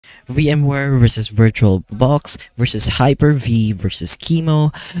VMware versus Virtualbox versus Hyper-V versus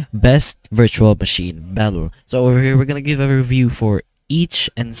Qemu, best virtual machine battle. So over here, we're gonna give a review for each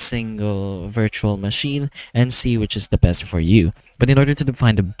and single virtual machine and see which is the best for you. But in order to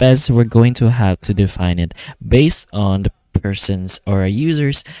define the best, we're going to have to define it based on the person's or a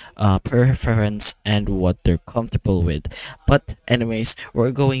user's preference and what they're comfortable with. But anyways,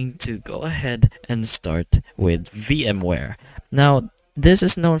 we're going to go ahead and start with VMware. Now, this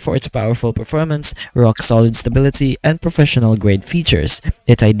is known for its powerful performance, rock-solid stability, and professional-grade features.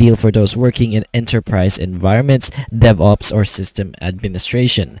 It's ideal for those working in enterprise environments, DevOps, or system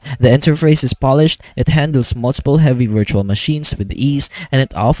administration. The interface is polished, it handles multiple heavy virtual machines with ease, and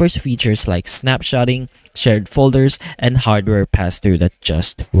it offers features like snapshotting, shared folders, and hardware pass-through that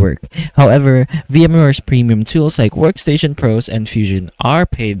just work. However, VMware's premium tools like Workstation Pros and Fusion are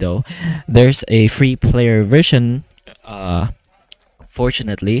paid though. There's a free player version.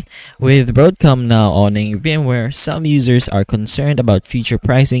 Fortunately, with Broadcom now owning VMware, some users are concerned about future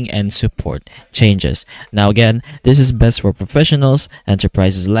pricing and support changes. Now again, this is best for professionals,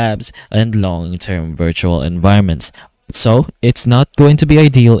 enterprises labs, and long-term virtual environments. So, it's not going to be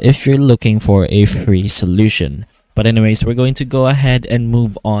ideal if you're looking for a free solution. But anyways, we're going to go ahead and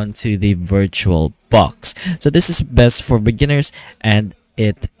move on to the VirtualBox. So this is best for beginners and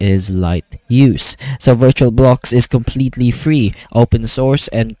it is light use. So VirtualBox is completely free, open source,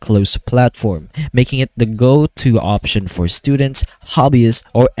 and closed platform, making it the go-to option for students, hobbyists,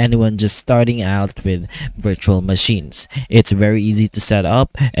 or anyone just starting out with virtual machines. It's very easy to set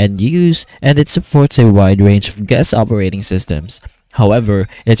up and use, and it supports a wide range of guest operating systems. However,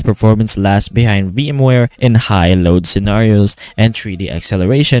 its performance lags behind VMware in high load scenarios and 3D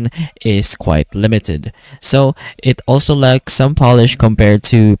acceleration is quite limited. So, it also lacks some polish compared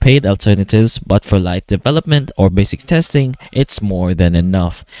to paid alternatives, but for light development or basic testing, it's more than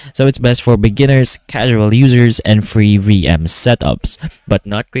enough. So, it's best for beginners, casual users, and free VM setups, but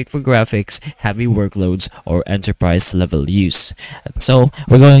not great for graphics, heavy workloads, or enterprise level use. So,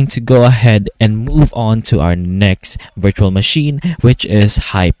 we're going to go ahead and move on to our next virtual machine, which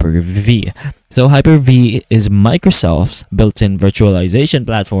is Hyper-V. So Hyper-V is Microsoft's built-in virtualization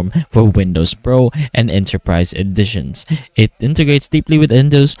platform for Windows Pro and Enterprise editions. It integrates deeply with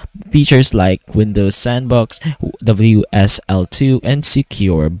Windows features like Windows Sandbox, WSL2, and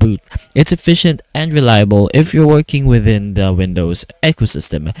Secure Boot. It's efficient and reliable if you're working within the Windows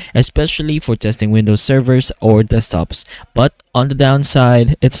ecosystem, especially for testing Windows servers or desktops. But on the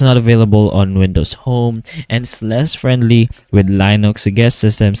downside, it's not available on Windows Home and it's less friendly with Linux guest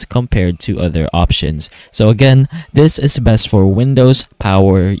systems compared to other options. So again, this is best for Windows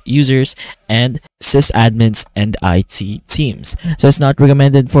power users and sysadmins and IT teams. So it's not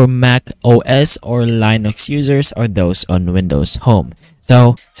recommended for Mac OS or Linux users or those on Windows Home.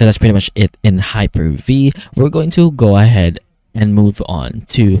 So that's pretty much it in Hyper-V. We're going to go ahead and move on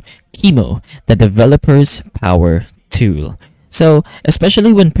to Qemu, the developer's power tool. So,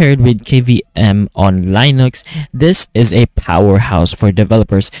 especially when paired with KVM on Linux, this is a powerhouse for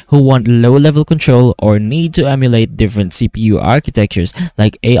developers who want low-level control or need to emulate different CPU architectures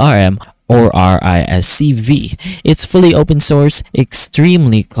like ARM or RISC-V. It's fully open source,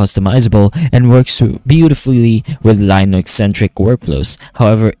 extremely customizable, and works beautifully with Linux-centric workflows.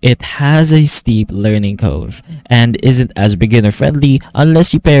 However, it has a steep learning curve and isn't as beginner-friendly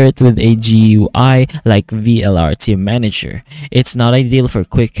unless you pair it with a GUI like VLRT Manager. It's not ideal for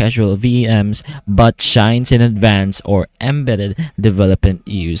quick casual VMs, but shines in advanced or embedded development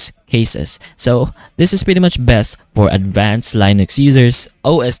use cases. So this is pretty much best for advanced Linux users,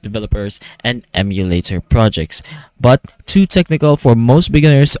 OS developers, and emulator projects, but too technical for most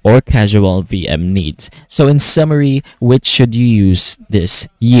beginners or casual VM needs. So in summary, which should you use this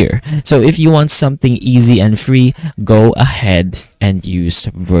year? So if you want something easy and free, go ahead and use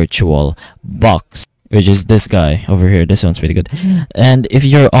VirtualBox, which is this guy over here. This one's pretty good. And if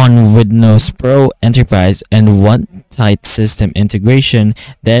you're on Windows Pro, Enterprise, and want tight system integration,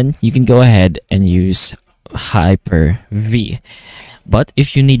 then you can go ahead and use Hyper-V. But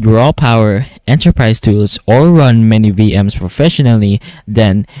if you need raw power, enterprise tools, or run many VMs professionally,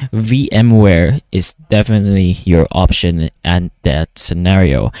 then VMware is definitely your option in that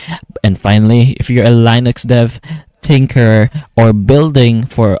scenario. And finally, if you're a Linux dev, tinker, or building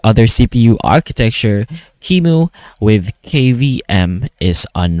for other CPU architecture, Qemu with KVM is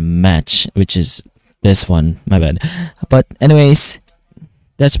unmatched, which is this one, my bad. But anyways,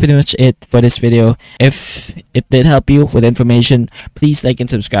 that's pretty much it for this video. If it did help you with information, please like and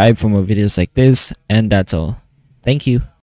subscribe for more videos like this, and that's all. Thank you.